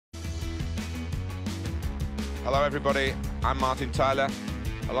Hello everybody, I'm Martin Tyler.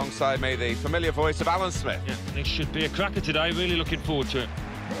 Alongside me, the familiar voice of Alan Smith. Yeah, this should be a cracker today, really looking forward to it.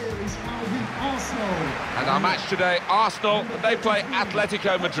 Here is Alvin Arsenal. And our match today, Arsenal, they play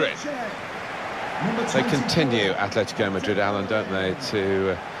Atlético Madrid. They continue, Atletico Madrid, Alan, don't they,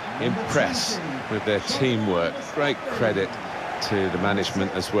 to impress with their teamwork. Great credit to the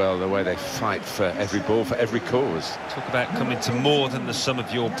management as well, the way they fight for every ball, for every cause. Talk about coming to more than the sum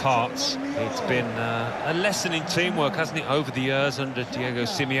of your parts. It's been a lesson in teamwork, hasn't it, over the years, under Diego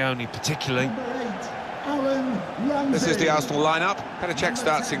Simeone particularly. This is the Arsenal lineup. Petr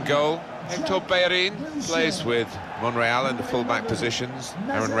starts in goal. Hector Bellerin plays with Monreal in the full-back positions.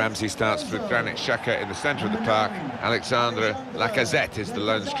 Aaron Ramsey starts with Granit Xhaka in the centre of the park. Alexandre Lacazette is the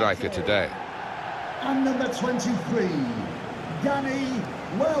lone striker today. And number 23, Danny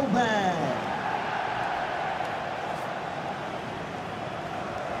Welbeck.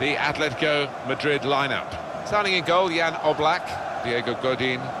 The Atletico Madrid lineup. Starting in goal, Jan Oblak. Diego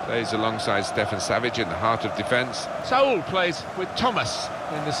Godin plays alongside Stefan Savic in the heart of defence. Saul plays with Thomas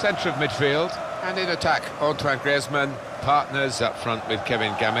in the centre of midfield. And in attack, Antoine Griezmann partners up front with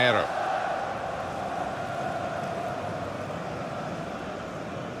Kevin Gamero.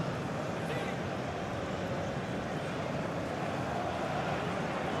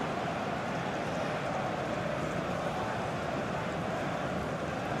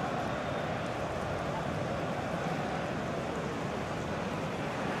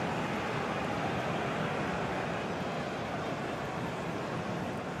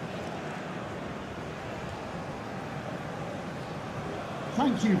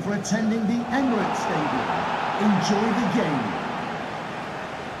 Thank you for attending the EMERATE Stadium. Enjoy the game.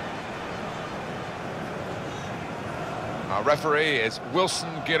 Our referee is Wilson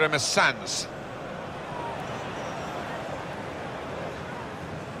Guiramas-Sanz.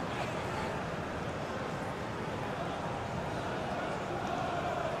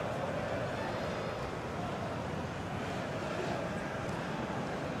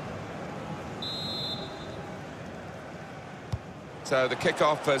 So the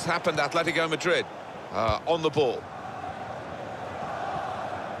kickoff has happened. Atletico Madrid on the ball.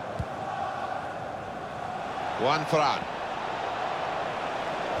 Juan Fran.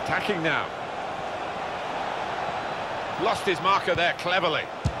 Attacking now. Lost his marker there cleverly.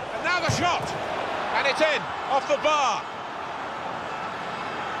 And now the shot! And it's in, off the bar.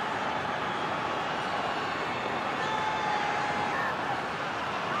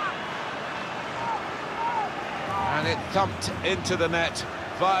 And it thumped into the net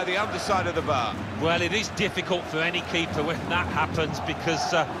via the underside of the bar. Well, it is difficult for any keeper when that happens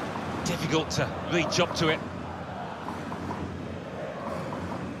because difficult to reach up to it.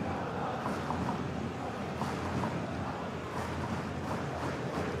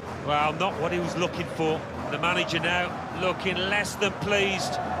 Well, not what he was looking for. The manager now looking less than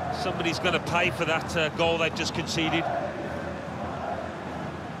pleased. Somebody's going to pay for that goal they've just conceded.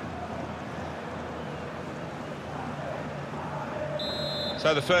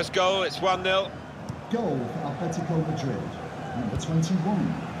 So the first goal, it's 1-0. Goal for Atlético Madrid. Number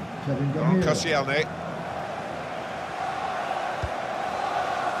 21, Kevin Gamero. Koscielny.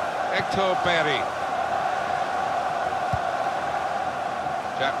 Hector Bellerin.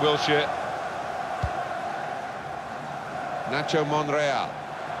 Jack Wilshere. Nacho Monreal.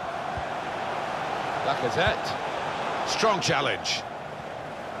 Lacazette. Strong challenge.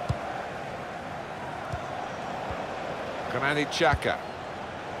 Granit Xhaka.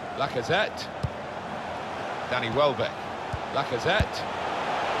 Lacazette. Danny Welbeck. Lacazette.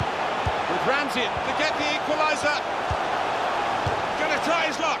 With Ramsey to get the equaliser. Gonna try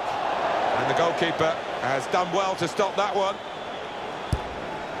his luck. And the goalkeeper has done well to stop that one.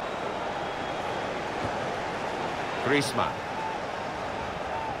 Griezmann.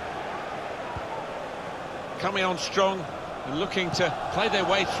 Coming on strong and looking to play their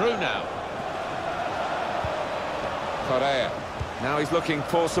way through now. Correa. Now he's looking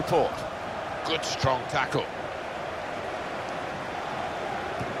for support. Good strong tackle.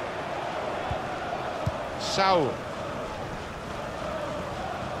 Saul.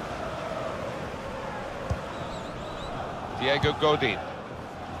 Diego Godin.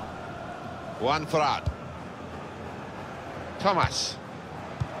 Juan Fran. Thomas.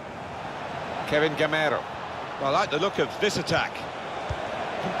 Kevin Gamero. Well, I like the look of this attack.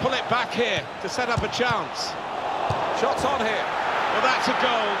 Can pull it back here to set up a chance. Shots on here. Well, that's a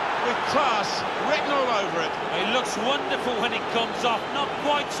goal with class written all over it. It looks wonderful when it comes off, not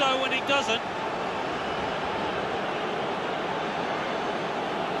quite so when it doesn't.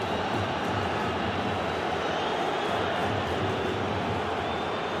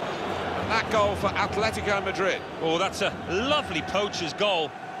 That goal for Atletico Madrid. Oh, that's a lovely poacher's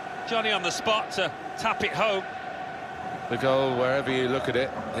goal. Johnny on the spot to tap it home. The goal, wherever you look at it,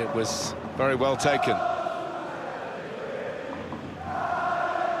 it was very well taken.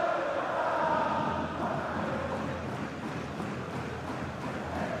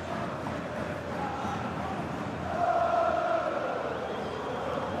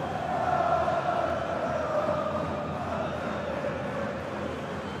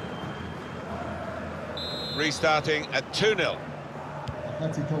 Restarting at 2-0.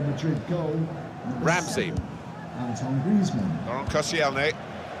 Atlético Madrid goal. Ramsey. 7, Anton Griezmann. Laurent Koscielny.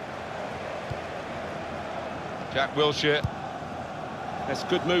 Jack Wilshere. That's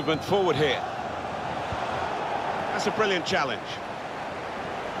good movement forward here. That's a brilliant challenge.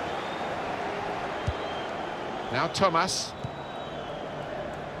 Now Thomas.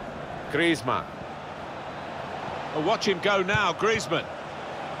 Griezmann. Oh, watch him go now, Griezmann.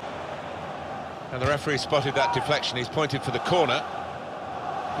 And the referee spotted that deflection. He's pointed for the corner.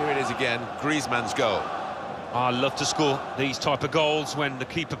 Here it is again, Griezmann's goal. I love to score these type of goals when the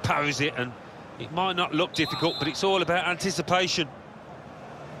keeper parries it, and it might not look difficult, but it's all about anticipation.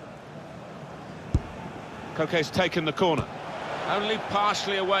 Koke's taken the corner. Only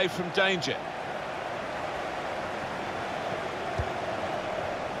partially away from danger.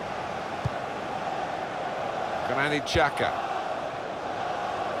 Granit Xhaka.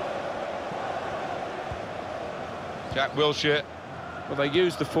 Jack Wilshere. Well, they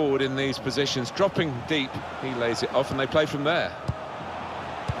use the forward in these positions, dropping deep. He lays it off and they play from there.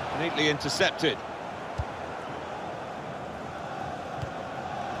 Neatly intercepted.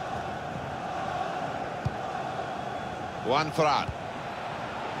 Juan Ferran.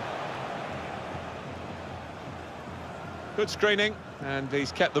 Good screening, and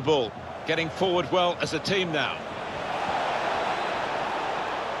he's kept the ball. Getting forward well as a team now.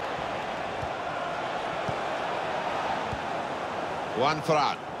 Juan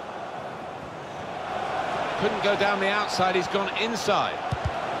Ferran. Couldn't go down the outside, he's gone inside.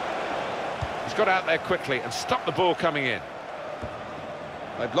 He's got out there quickly and stopped the ball coming in.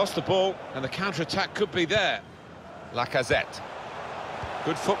 They've lost the ball, and the counter-attack could be there. Lacazette.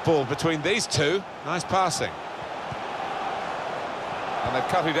 Good football between these two. Nice passing. And they've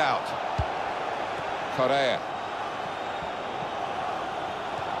cut it out. Correa.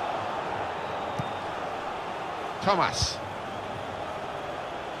 Thomas.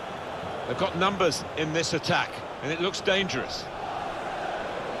 They've got numbers in this attack, and it looks dangerous.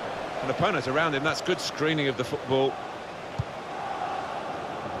 An opponent around him, that's good screening of the football.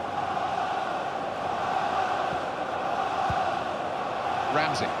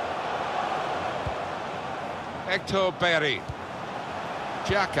 Ramsey. Hector Bellerin.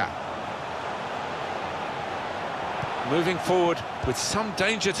 Xhaka. Moving forward with some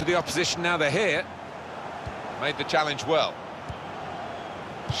danger to the opposition now they're here. Made the challenge well.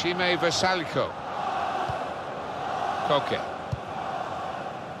 Shime Versaliko. Koke.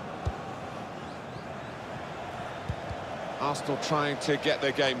 Arsenal trying to get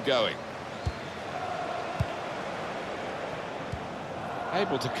their game going.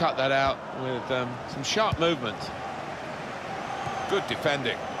 Able to cut that out with some sharp movement. Good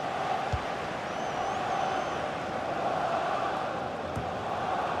defending.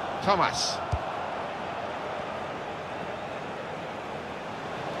 Thomas.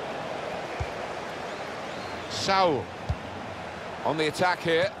 Saul on the attack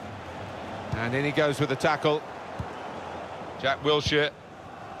here, and in he goes with the tackle. Jack Wilshere.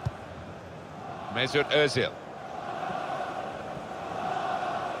 Mesut Ozil.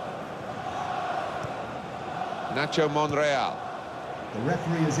 Nacho Monreal. The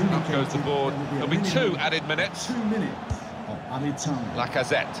referee has indicated Up goes the board. There'll be 2 added minutes. 2 minutes of added time.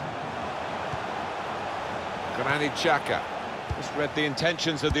 Lacazette. Granit Xhaka. Just read the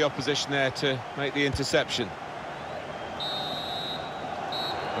intentions of the opposition there to make the interception.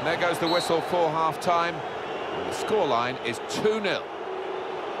 And there goes the whistle for half-time. The scoreline is 2-0.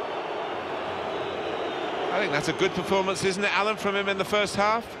 I think that's a good performance, isn't it, Alan, from him in the first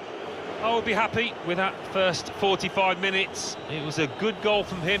half? I would be happy with that first 45 minutes. It was a good goal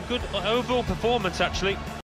from him, good overall performance, actually.